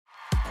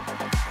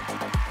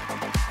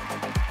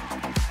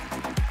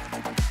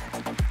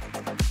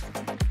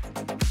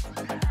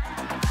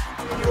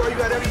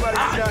got everybody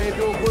down here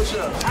doing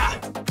push-ups.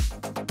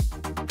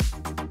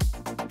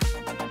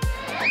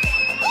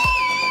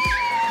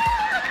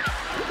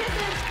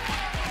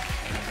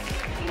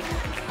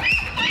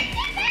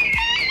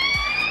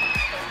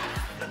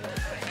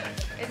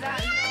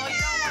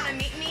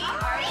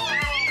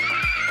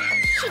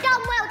 She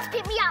done well to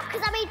pick me up,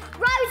 because, I mean,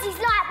 Rosie's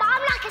light, but I'm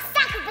like a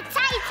sack of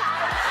potatoes.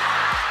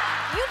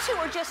 You two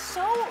are just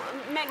so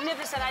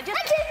magnificent. I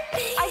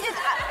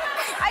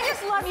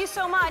just love you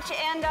so much.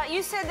 And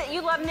you said that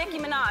you love Nicki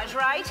Minaj,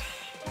 right?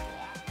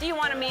 Do you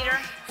want to meet her?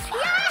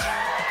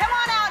 Yeah! Come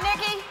on out,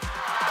 Nicki.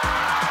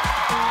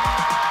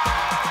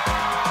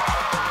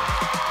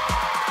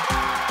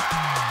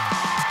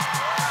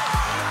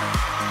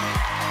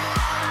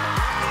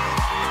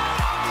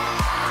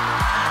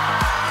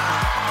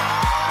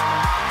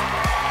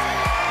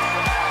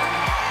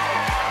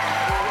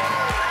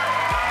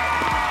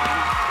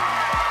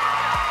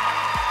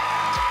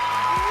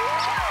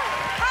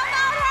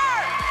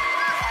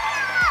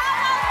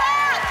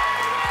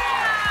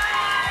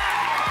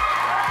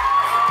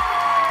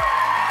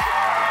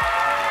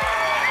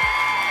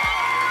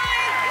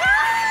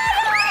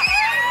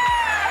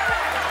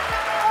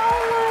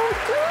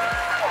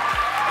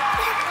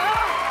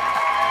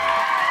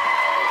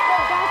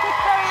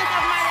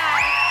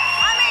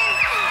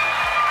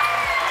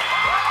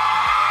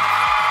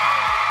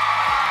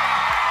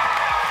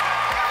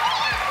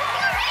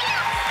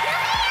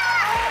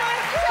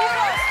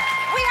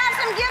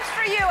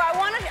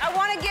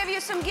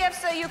 Some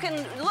gifts so you can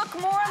look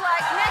more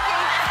like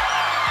Nicki.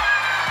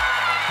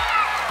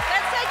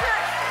 Let's take your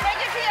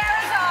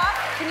tiaras off.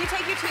 Can you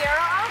take your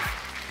tiara off?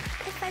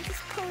 If I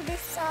just pull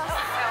this off.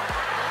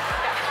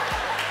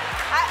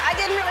 I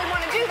didn't really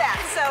want to do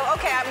that, so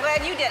okay, I'm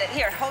glad you did it.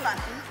 Here, hold on.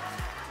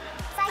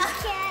 Thank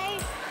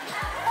you.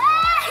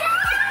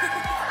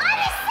 I'm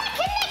a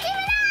second Nicki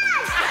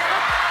Minaj!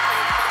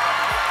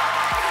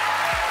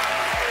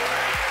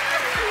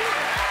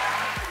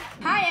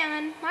 Hi,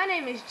 Ellen. My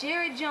name is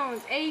Jared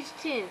Jones, age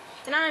 10,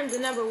 and I am the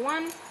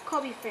 #1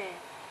 Kobe fan.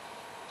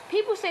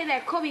 People say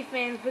they're Kobe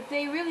fans, but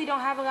they really don't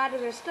have a lot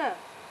of their stuff.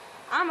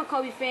 I'm a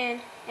Kobe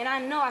fan, and I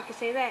know I can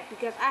say that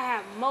because I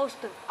have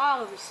most of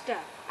all of his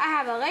stuff. I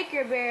have a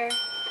Laker Bear,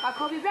 a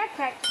Kobe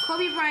backpack,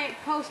 Kobe Bryant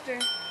poster,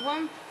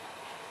 one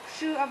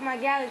shoe of my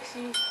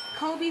Galaxy,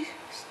 Kobe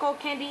Skull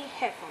Candy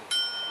headphones,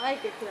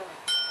 Laker pillow.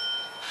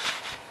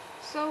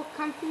 So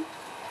comfy.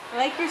 A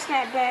Laker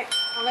snapback,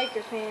 a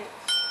Laker pants,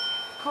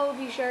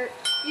 Kobe shirt.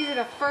 These are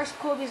the first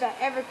Kobe's that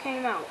ever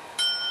came out.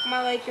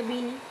 My Laker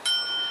beanie,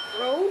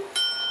 robe,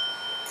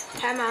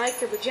 have my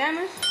Laker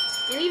pajamas,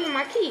 and even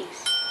my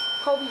keys,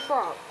 Kobe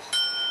frogs.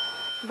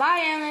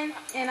 Bye, Ellen,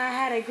 and I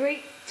had a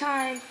great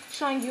time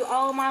showing you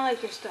all of my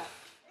Laker stuff.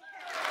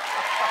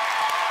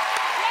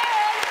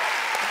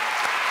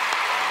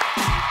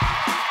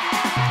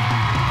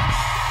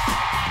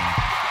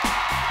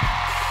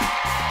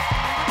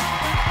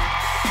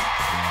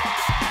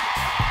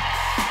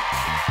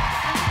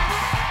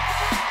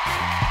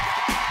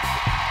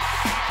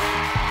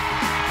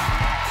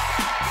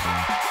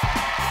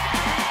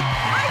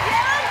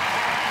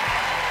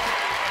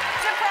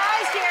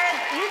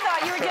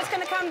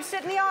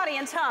 Sit in the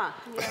audience, huh?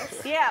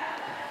 Yes. Yeah.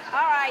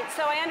 All right,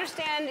 so I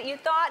understand you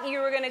thought you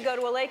were going to go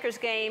to a Lakers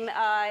game,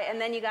 and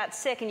then you got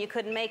sick and you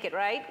couldn't make it,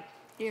 right?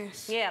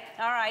 Yes. Yeah,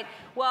 all right.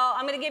 Well,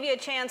 I'm going to give you a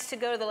chance to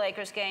go to the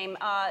Lakers game.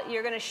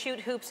 You're going to shoot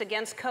hoops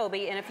against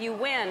Kobe, and if you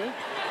win,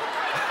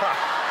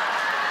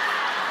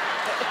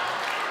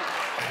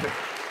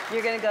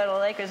 you're going to go to a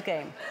Lakers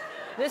game.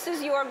 This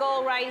is your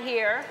goal right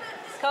here,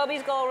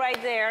 Kobe's goal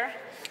right there,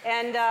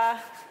 and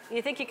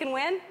you think you can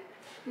win?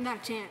 Not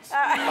a chance.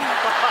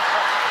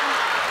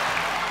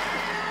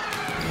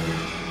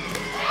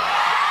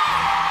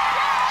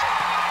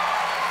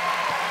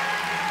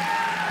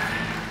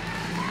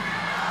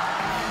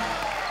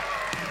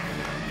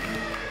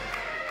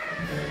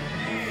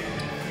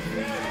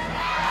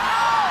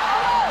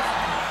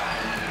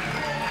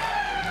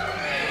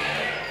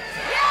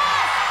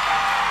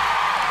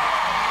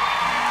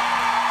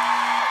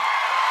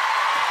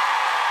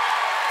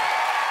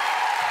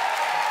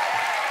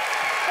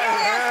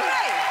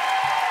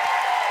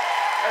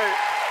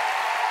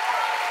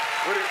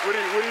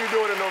 What are you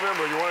doing in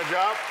November? You want a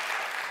job?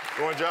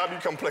 You want a job? You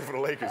come play for the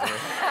Lakers, man.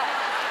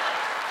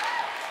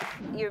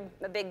 You're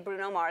a big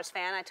Bruno Mars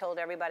fan. I told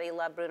everybody you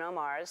love Bruno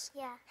Mars.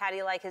 Yeah. How do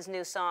you like his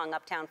new song,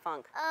 Uptown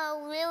Funk?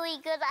 Oh,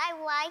 really good. I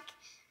like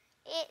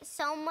it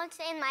so much,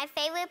 and my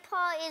favorite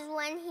part is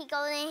when he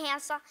goes in the hair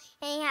salon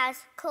and he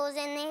has clothes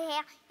in the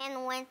hair,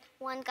 and when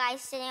one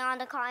guy's sitting on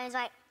the car and he's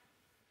like...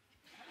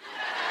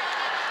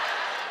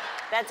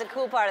 That's a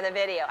cool part of the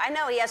video. I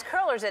know, he has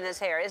curlers in his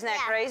hair. Isn't that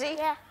crazy?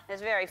 Yeah.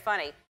 It's very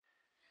funny.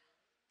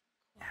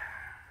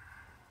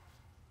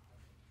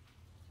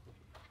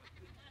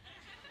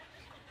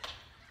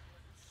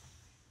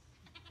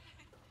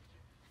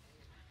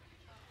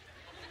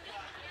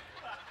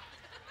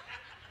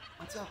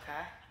 What's up,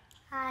 Kai?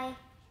 Hi.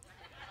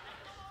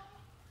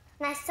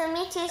 Nice to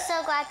meet you.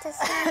 So glad to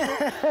see you.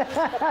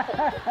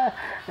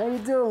 How you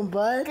doing,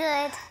 bud?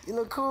 Good. You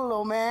look cool,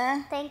 old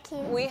man. Thank you.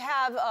 We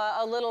have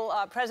a little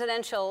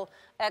presidential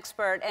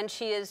expert, and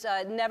she has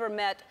never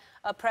met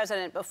a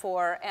president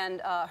before,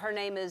 and her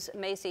name is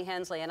Macy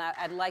Hensley, and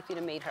I'd like you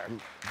to meet her.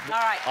 All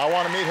right. I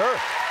want to meet her.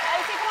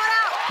 Macy, come on out.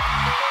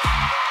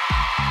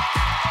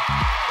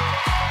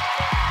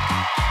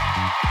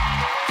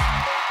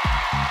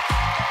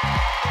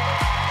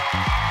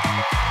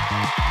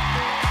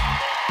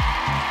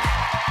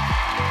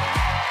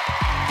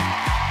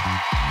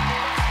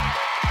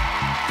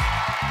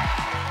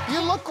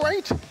 You look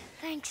great.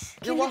 Thanks.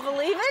 You won't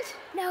believe it?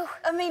 No.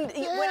 I mean,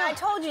 when I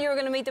told you were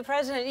going to meet the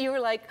president, you were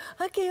like,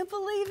 I can't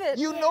believe it.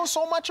 You know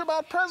so much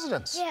about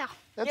presidents. Yeah.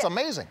 It's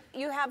amazing.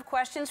 You have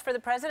questions for the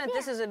president?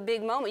 This is a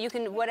big moment. You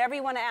can, whatever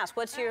you want to ask.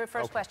 What's your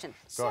first question?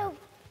 Go ahead.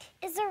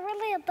 Is there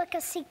really a book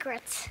of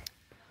secrets?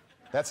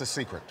 That's a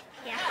secret.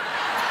 Yeah.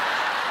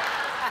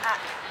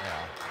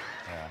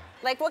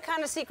 Like, what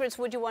kind of secrets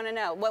would you want to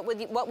know? What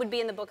would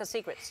be in the book of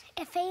secrets?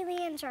 If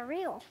aliens are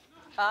real.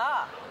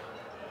 Ah.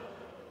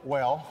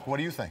 Well, what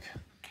do you think?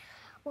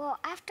 Well,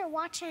 after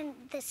watching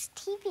this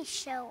TV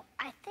show,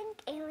 I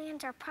think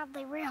aliens are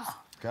probably real.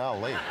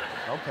 Golly.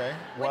 Okay.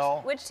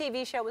 Well. Which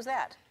TV show was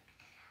that?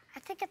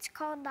 I think it's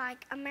called,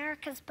 like,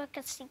 America's Book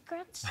of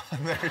Secrets.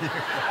 There you go.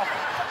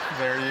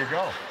 There you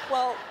go.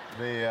 Well,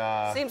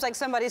 seems like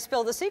somebody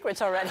spilled the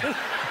secrets already.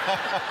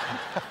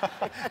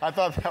 I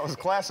thought that was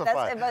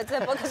classified. That's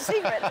a book of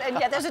secrets, and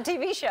yet there's a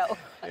TV show.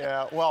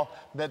 Yeah. Well,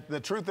 the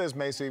truth is,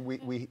 Macy,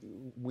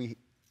 we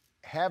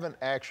haven't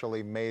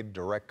actually made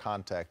direct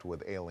contact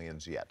with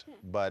aliens yet,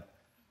 but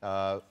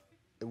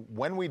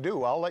when we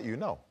do, I'll let you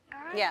know.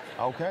 All right. Yeah.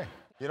 Okay.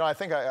 You know, I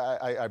think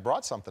I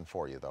brought something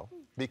for you, though,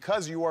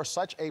 because you are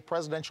such a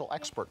presidential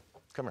expert.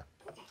 Come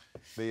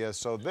here.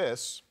 So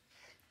this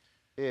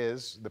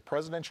is the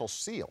presidential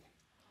seal.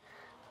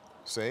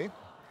 See?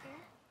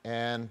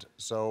 And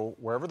so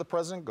wherever the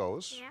president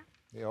goes,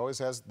 he always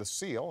has the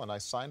seal, and I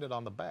signed it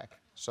on the back.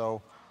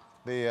 So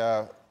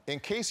in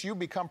case you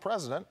become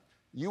president,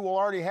 you will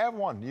already have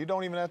one. You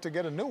don't even have to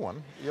get a new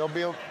one. You'll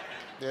be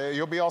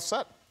all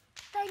set.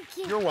 Thank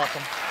you. You're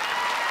welcome.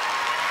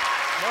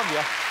 Love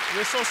you.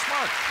 You're so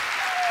smart.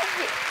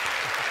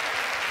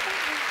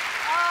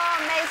 Oh,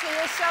 Macy,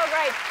 you're so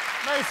great.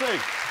 Macy,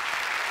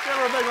 give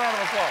her a big round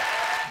of applause.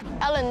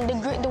 Ellen,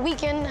 the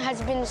weekend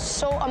has been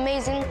so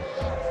amazing.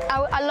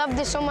 I loved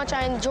it so much.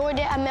 I enjoyed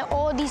it. I met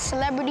all these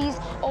celebrities,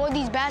 all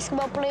these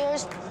basketball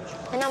players,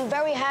 and I'm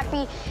very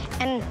happy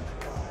and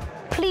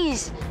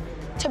pleased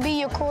to be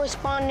your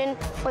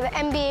correspondent for the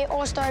NBA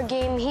All-Star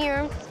Game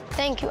here.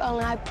 Thank you,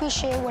 Ellen. I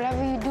appreciate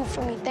whatever you do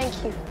for me.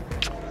 Thank you.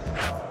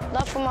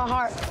 Love from my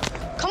heart.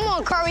 Come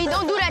on, Curry.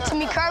 Don't do that to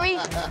me, Curry.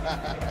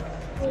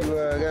 You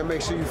gotta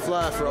make sure you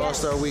fly for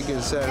All-Star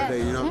Weekend Saturday,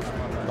 you know?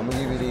 I'm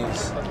gonna give you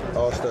these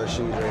All-Star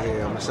shoes right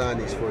here. I'm gonna sign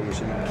these for you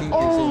so you can keep these.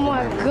 Oh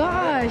my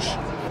gosh.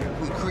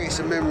 We create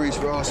some memories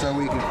for All-Star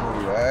Weekend for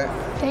you, all right?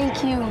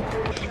 Thank you.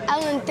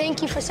 Ellen,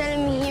 thank you for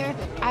sending me here.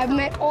 I've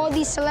met all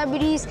these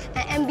celebrities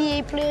and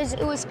NBA players.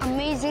 It was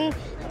amazing.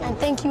 And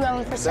thank you,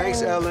 Ellen, for sending me.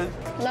 Thanks, Ellen.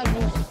 Love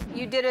you.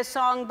 You did a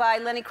song by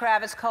Lenny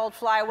Kravitz called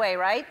Fly Away,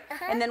 right?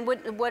 And then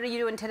what are you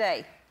doing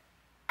today?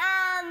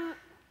 I'm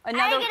gonna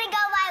go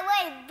my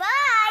way,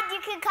 but you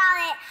could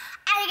call it,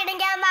 I'm gonna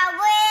go my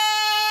way.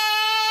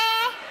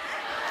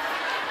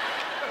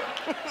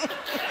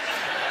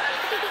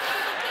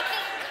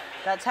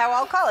 That's how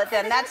I'll call it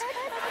then. That's what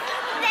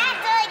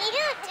you do.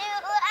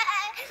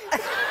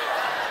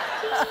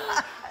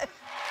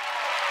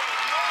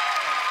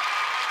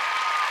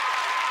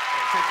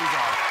 Take these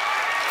off.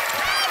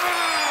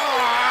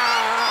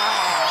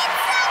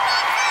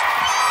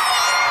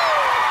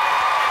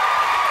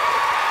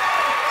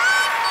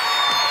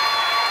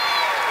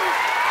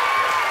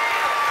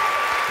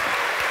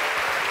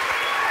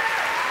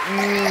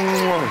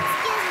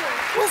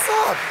 What's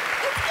up?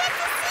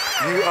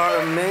 You are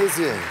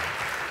amazing.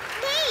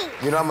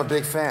 Thanks. You know, I'm a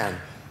big fan.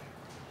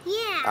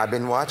 Yeah. I've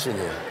been watching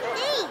you.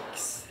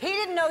 Thanks. He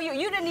didn't know you.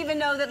 You didn't even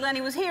know that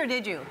Lenny was here,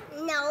 did you?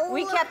 No.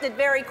 We kept it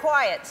very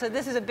quiet, so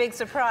this is a big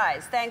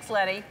surprise. Thanks,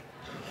 Lenny.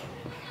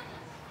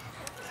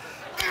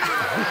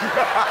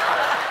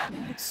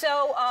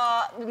 So,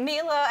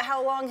 Mila,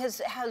 how long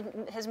has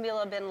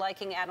Mila been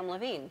liking Adam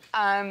Levine?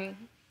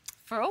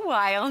 For a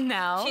while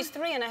now. She's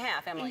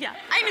 3.5, Emily. Yeah,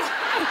 I know.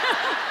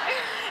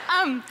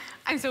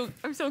 I'm so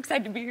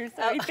excited to be here.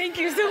 Sorry. Thank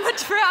you so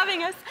much for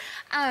having us.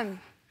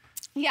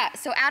 Yeah,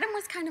 so Adam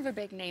was kind of a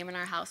big name in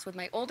our house with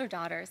my older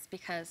daughters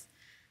because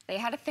they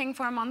had a thing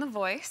for him on The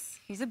Voice.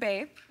 He's a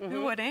babe.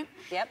 Who wouldn't?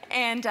 Yep.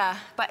 And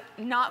but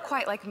not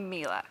quite like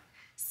Mila.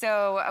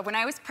 So when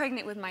I was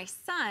pregnant with my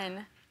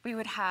son, we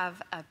would have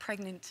a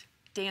pregnant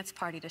dance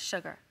party to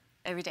Sugar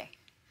every day.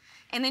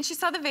 And then she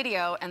saw the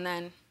video, and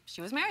then she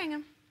was marrying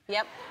him.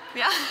 Yep.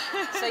 Yeah.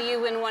 So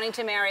you've been wanting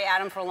to marry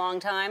Adam for a long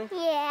time?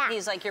 Yeah.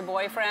 He's like your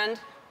boyfriend?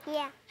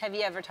 Yeah. Have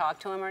you ever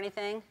talked to him or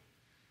anything?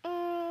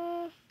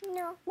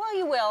 No. Well,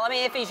 you will. I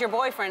mean, if he's your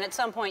boyfriend, at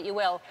some point you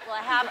will. Well,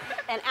 I have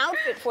an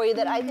outfit for you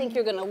that I think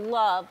you're gonna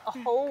love a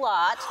whole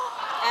lot.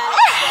 And it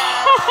says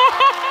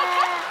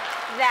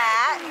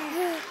that.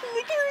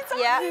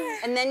 Yeah,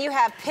 and then you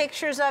have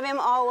pictures of him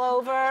all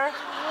over. Yeah.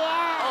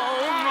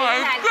 Oh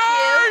my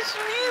gosh,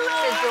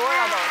 Mila! It's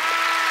adorable.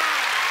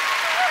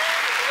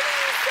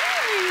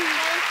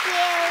 Thank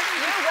you.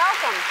 You're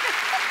welcome.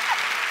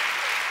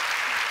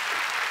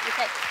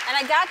 Okay, and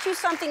I got you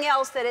something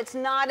else that it's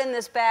not in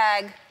this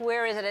bag.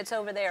 Where is it? It's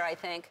over there, I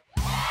think.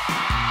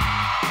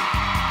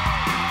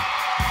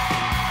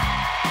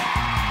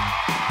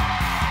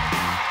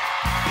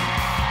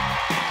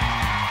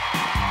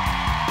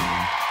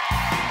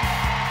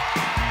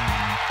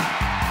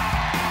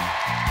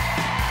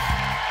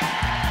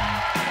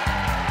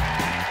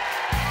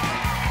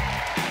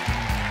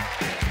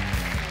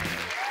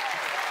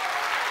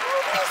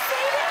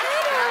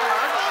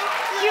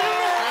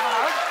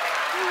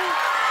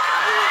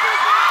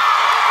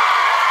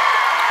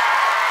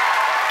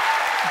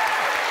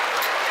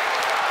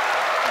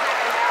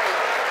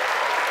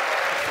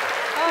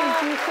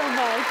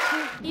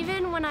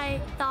 Even when I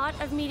thought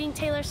of meeting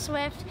Taylor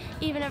Swift,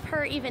 even of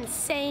her even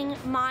saying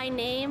my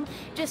name,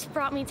 just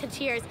brought me to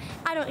tears.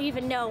 I don't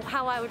even know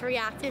how I would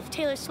react if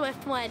Taylor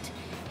Swift went,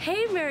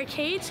 "Hey,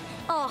 Mary-Kate."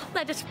 Oh,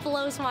 that just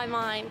blows my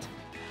mind.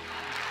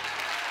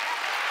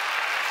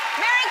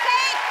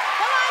 Mary-Kate,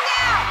 come on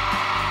down.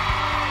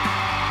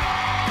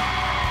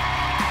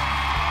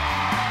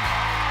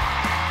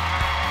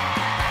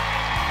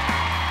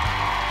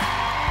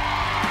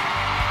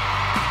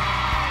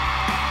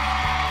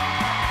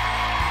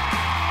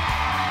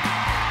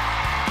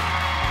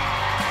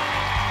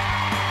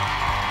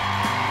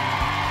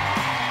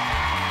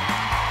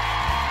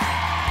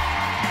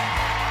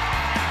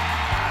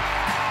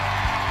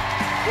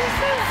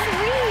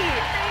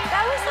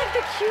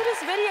 The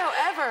cutest video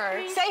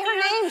ever. Say her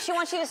name. She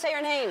wants you to say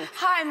her name.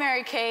 Hi,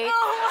 Mary-Kate.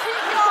 Oh my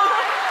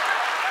God.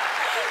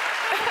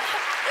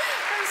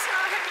 I'm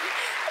sorry.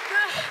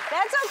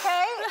 That's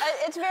okay.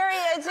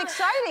 It's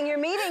exciting. You're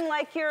meeting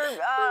like you're.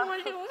 Oh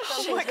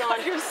my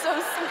God, you're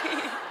so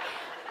sweet.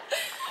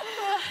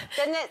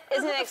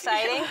 Isn't it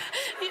exciting?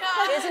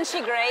 Yeah. Isn't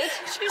she great?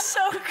 She's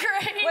so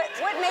great.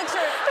 What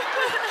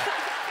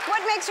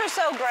makes her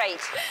so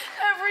great?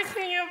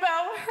 Everything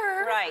about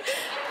her. Right.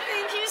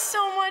 Thank you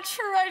so much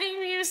for writing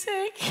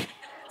music.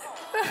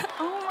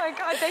 Oh my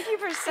God, thank you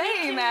for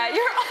saying that.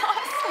 You're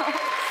awesome.